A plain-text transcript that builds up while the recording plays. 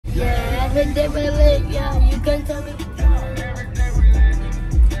Yeah, you can tell me.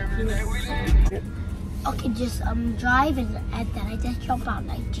 Okay, just drive and then I just jump out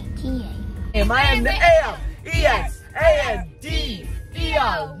like GTA. I am the A-L-E-X-A-N-D-E-R.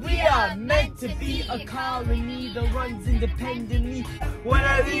 We are meant to be a colony that runs independently. When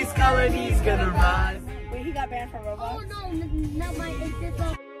are these colonies gonna rise? Wait, he got banned from Roblox? Oh no, not my, it's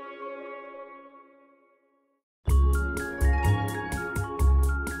just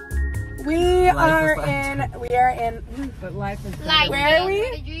We are in, But life is where are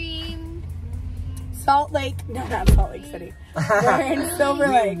we? Salt Lake, no, not Salt Lake City. We're in Silver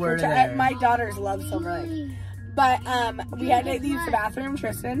Lake, which my daughters love Silver Lake. But we had to use the bathroom,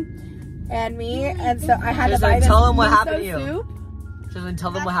 Tristan and me, and so I had to buy this tell them what happened to miso you. soup. Just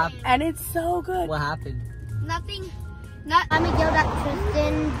tell them what happened. And it's so good. What happened? nothing. I'm gonna yell at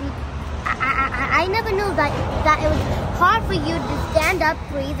Tristan. I never knew that it was hard for you to stand up,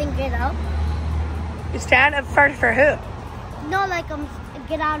 breathe, and get up. You stand up for who? No, like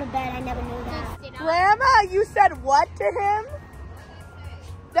get out of bed. I never knew that. Grandma, you said what to him?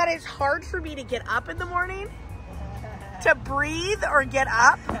 That it's hard for me to get up in the morning? To breathe or get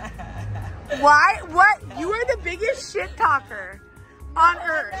up? Why? What? You are the biggest shit talker on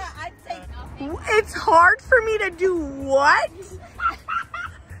earth. I'd say It's hard for me to do what?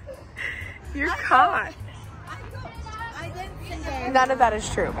 You're caught. I didn't say None of that is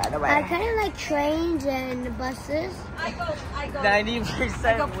true, by the way. I kind of like trains and buses. I go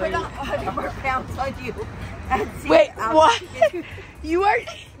 90% put 100 more pounds on you. And see Wait, I'll what? get you. You are.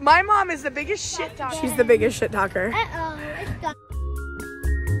 My mom is the biggest shit talker. She's the biggest shit talker. Uh-oh, it's done.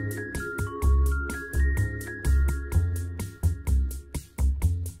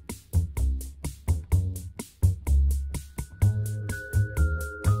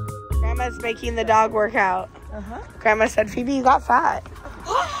 Grandma's making the dog work out. Grandma said, Phoebe, you got fat.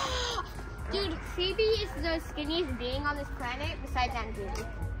 Dude, Phoebe is the skinniest being on this planet besides Aunt Judy.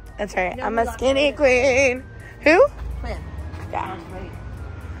 That's right. I'm a skinny queen. Who? Quinn. Yeah. Wait.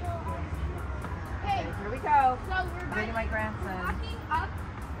 Hey, Here we go. so we're Bring to my grandson. walking up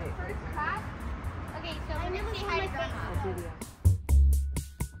first class. Okay, so we're gonna say hi to Grandma.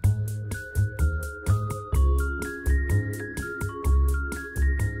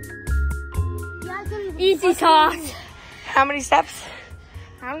 Easy sauce. How many steps?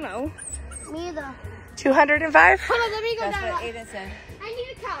 I don't know. Me either. 205? Hold on, let me go That's down. what Aiden said. I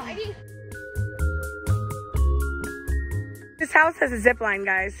need to count. This house has a zip line,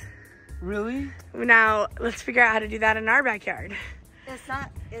 guys. Really? Now, let's figure out how to do that in our backyard. It's not,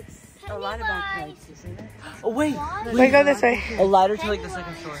 it's a lot of backyards, isn't it? Oh, wait. We go this way. A ladder to like the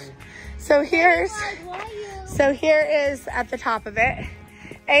second story. So here is at the top of it.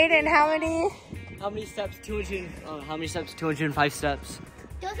 Aiden, how many? How many steps? 205 steps.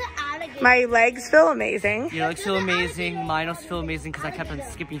 Those are alligators. My legs feel amazing. Your legs feel amazing. Mine also feel amazing because I kept on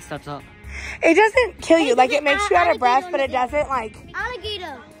skipping steps up. It doesn't kill you. Like, it makes you out of breath, but it doesn't, like...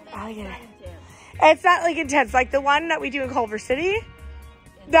 Alligator. Alligator. It's not, like, intense. Like, the one that we do in Culver City,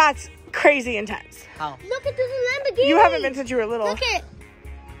 that's crazy intense. How? Look at this Lamborghini. You haven't been since you were little. Look it.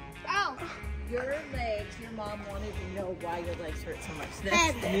 Oh. Your legs, your mom wanted to know why your legs hurt so much.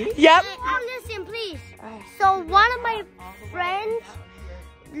 That's me. Yep. Oh, listen, please. So one of my friends'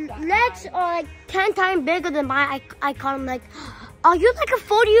 legs are like 10 times bigger than mine. I call him like, are you like a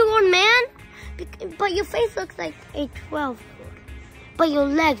 40-year-old man? But your face looks like a 12. But your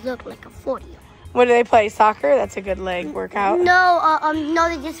legs look like a 40-year-old. What do they play? Soccer? That's a good leg workout. No, no,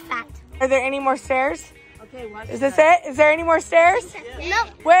 they're just fat. Are there any more stairs? Okay, watch Is this it? Is there any more stairs? Nope.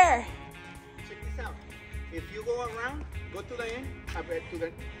 Where? Check this out. If you go around, go to the end,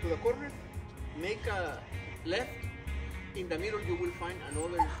 to the corner, make a left. In the middle, you will find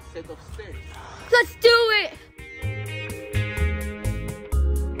another set of stairs. Let's do it.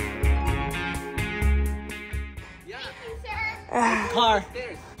 Yeah, Car.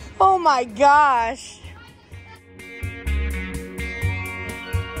 stairs. Oh my gosh.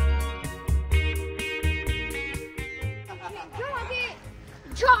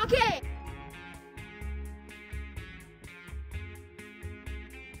 Jog it.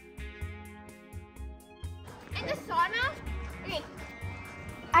 And the sauna? Okay.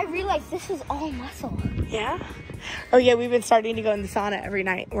 I realize this is all muscle. Yeah? Oh yeah, we've been starting to go in the sauna every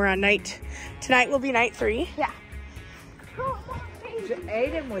night. We're on tonight will be night 3. Yeah.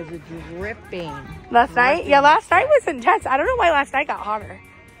 Aiden was dripping. Last night? Yeah, last night was intense. I don't know why last night got hotter.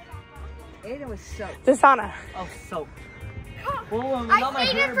 Aiden was soaked. The sauna. Oh, soap. I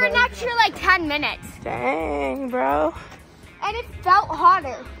stayed in for an extra like 10 minutes. Dang, bro. And it felt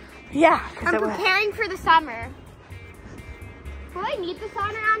hotter. Yeah, 'cause I'm it was. preparing for the summer. Will I need the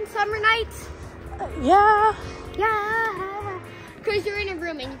sauna on summer nights? Yeah. Yeah. Because you're in a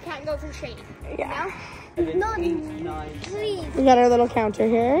room and you can't go for shade. Yeah. No, please. We got our little counter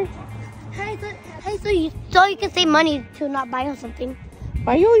here. Hey, so you can save money to not buy us something.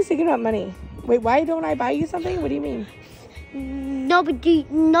 Why are you always thinking about money? Wait, why don't I buy you something? What do you mean? No, but you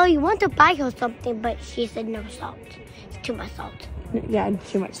want to buy her something, but she said no salt. It's too much salt. Yeah,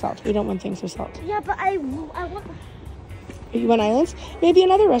 too much salt. We don't want things with salt. Yeah, but I want. You want islands? Maybe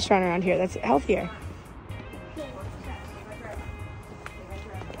another restaurant around here that's healthier.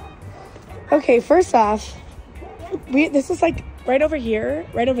 Okay, first off, this is like right over here.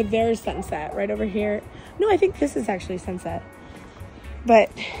 Right over there is sunset. Right over here. No, I think this is actually sunset. But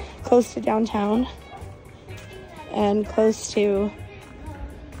close to downtown. And close to,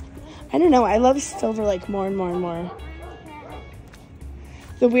 I don't know, I love Silver Lake more and more and more.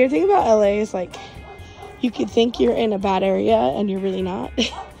 The weird thing about LA is like, you could think you're in a bad area and you're really not.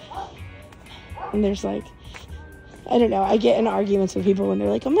 And there's like, I don't know, I get in arguments with people when they're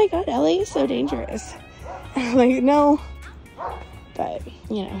like, oh my God, LA is so dangerous. I'm like, no. But,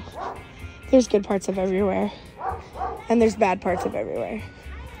 you know, there's good parts of everywhere. And there's bad parts of everywhere.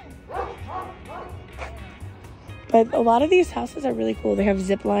 But a lot of these houses are really cool. They have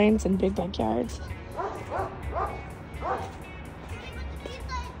zip lines and big backyards.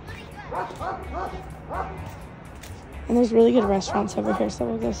 And there's really good restaurants over here, so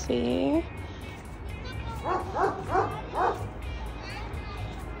we'll go see.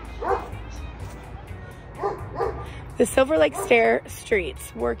 The Silver Lake Stair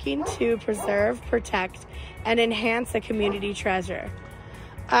Streets, working to preserve, protect, and enhance a community treasure.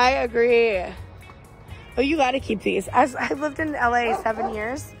 I agree. Oh, you gotta keep these. As I lived in LA 7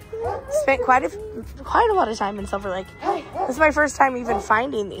 years, spent quite a lot of time in Silver Lake. This is my first time even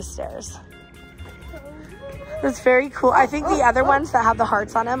finding these stairs. It's very cool. I think the other ones that have the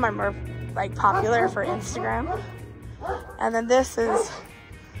hearts on them are more like popular for Instagram. And then this is.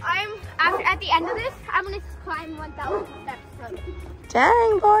 At the end of this, I'm gonna climb 1,000 steps.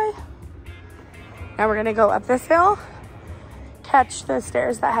 Dang, boy. Now we're gonna go up this hill, catch the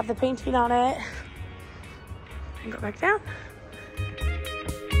stairs that have the painting on it. And go back down.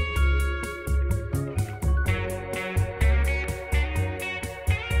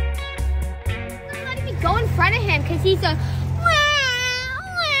 I'm letting me go in front of him because he's a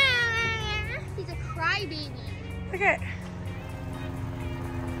crybaby. Look at it.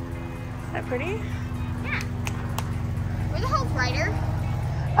 Is that pretty? Yeah. Where the hell's Ryder?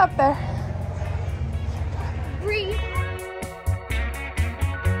 Up there. Bree.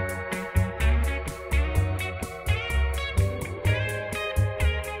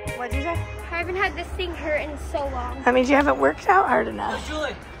 What'd you say? I haven't had this thing hurt in so long. That means you haven't worked out hard enough.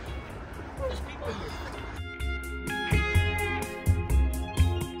 Julie, there's people here.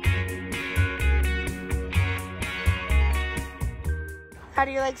 How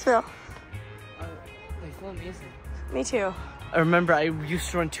do your legs feel? They feel amazing. Me too. I remember I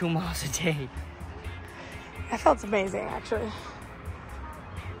used to run 2 miles a day. That felt amazing, actually.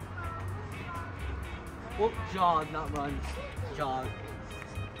 Well, jog, not run. Jog.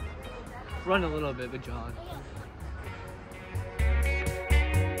 Run a little bit, but jog.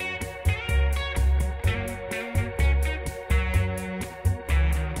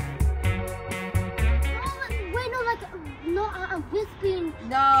 I'm whispering.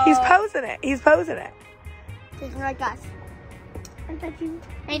 No. He's posing it. He's posing it. Just like us.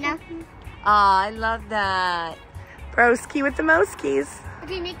 Hey, now. Aw, I love that. Broski with the moskies.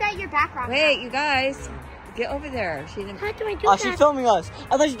 Okay, make that your background. Wait, you guys. Get over there. She didn't. How do I do Oh, that? she's filming us.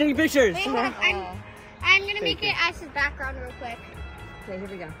 I thought she was taking pictures. Wait, hold on. I'm gonna make it as his background real quick. Okay, here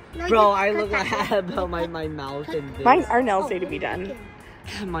we go. No, Bro, you- I look like about my mouth and this. Our nails need to be done.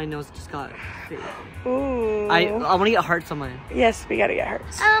 My nose just got big. Ooh. I want to get hearts on mine. Yes, we gotta get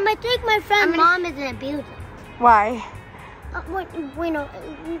hers. I think my friend's mom is an abuser. Why? Wait,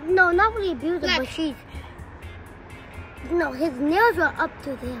 no, not really abuser, but she's. No, his nails are up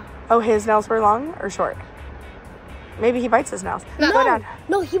to there. Oh, his nails were long or short? Maybe he bites his nails. Go down.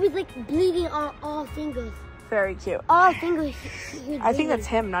 No, he was like bleeding on all fingers. Very cute. All fingers. I think that's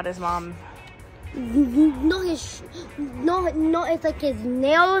him, not his mom. No, it's like his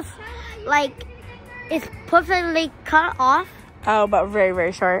nails, like, it's perfectly cut off. Oh, but very,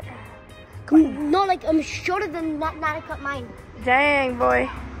 very short. No, like, I'm shorter than not I cut mine. Dang, boy.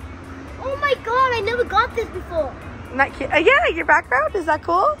 Oh my god, I never got this before. Not cute. Yeah, your background, is that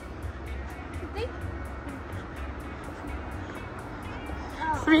cool?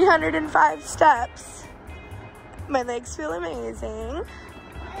 305 steps. My legs feel amazing.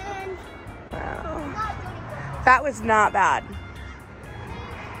 And Wow. That was not bad.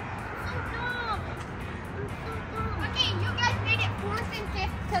 Okay, you guys made it 4th and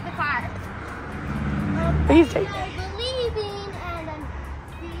 5th to the car. Please take it. Believing, and then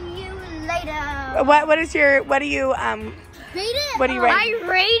see you later. What is your, what do you, Rate it? What do you rate? I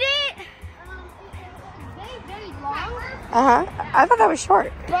rate it. Very, very long. uh-huh. I thought that was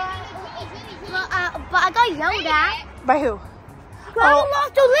short. But I got yelled at. By who? Well, I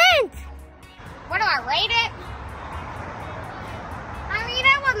lost the lint. What do I rate it? I mean,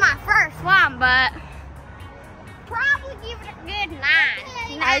 that was my first one, but probably give it a good 9.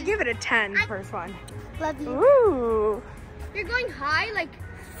 I give it a 10, first one. Love you. Ooh. You're going high, like.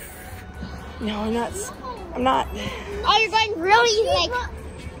 No, I'm not. I'm not. Oh, you're going really like.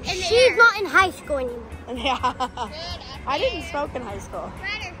 She's not in high school anymore. Yeah. I didn't smoke in high school.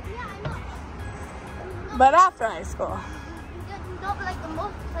 Yeah, I know. But after high school. No, but like the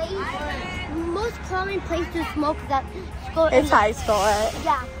most common place to smoke is at school. It's high school, right?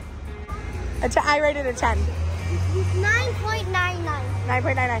 Yeah. I rated a 10. 9.99.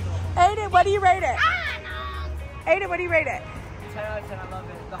 9.99. Aiden, what do you rate it? Aiden, what do you rate it? 10 out of 10, I love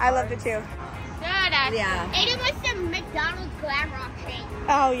it. I loved it too. Yeah. Aiden wants the McDonald's Glam Rock shake.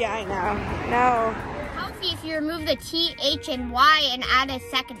 Oh yeah, I know. No. Healthy if you remove the T, H, and Y and add a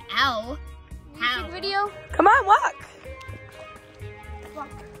second L. How? Video? Come on, walk.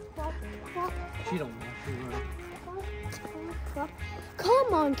 She don't know.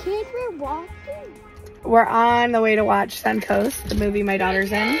 Come on, kids, we're walking. We're on the way to watch Suncoast, the movie my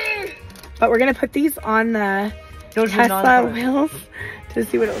daughter's in. But we're gonna put these on the Tesla wheels to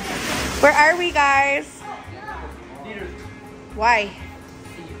see what it looks like. Where are we, guys? Why?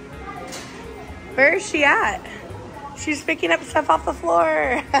 Where is she at? She's picking up stuff off the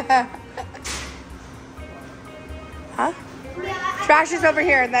floor. Huh? Trash is over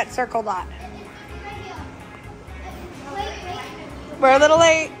here in that circle lot. We're a little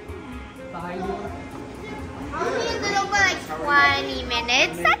late. I'll be a little bit like 20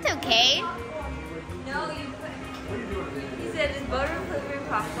 minutes. That's okay. No, he said it's butter flavored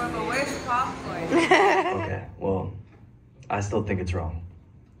popcorn, but where's the popcorn? Okay, well, I still think it's wrong.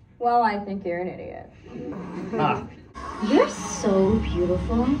 Well, I think you're an idiot. Ah. You're so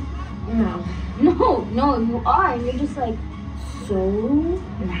beautiful. No, you are. And you're just like so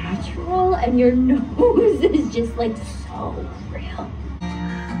natural. And your nose is just like so real.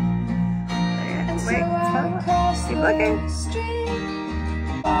 Wait, keep looking.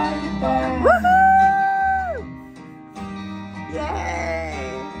 Woohoo!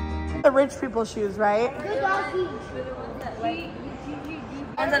 Yay! The rich people shoes, right?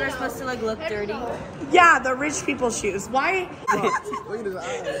 Ones that are supposed to like look dirty. Yeah, the rich people shoes. Why? Look at his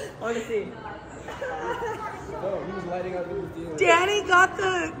eyes. I want to see. Oh, he was lighting up with his Danny got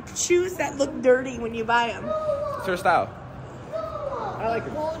the shoes that look dirty when you buy them. It's her style. I like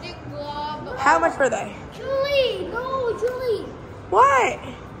it. How much were they? Julie, no, Julie. What?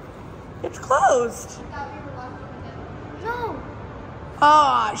 It's closed. No.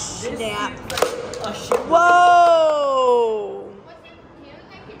 Oh, snap. Whoa.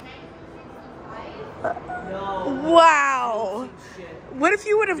 Wow. What if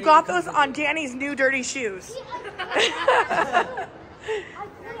you would have got those on Danny's new dirty shoes?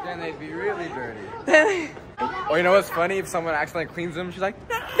 Then they'd be really dirty. Or you know what's funny? If someone accidentally cleans them, she's like,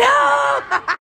 No!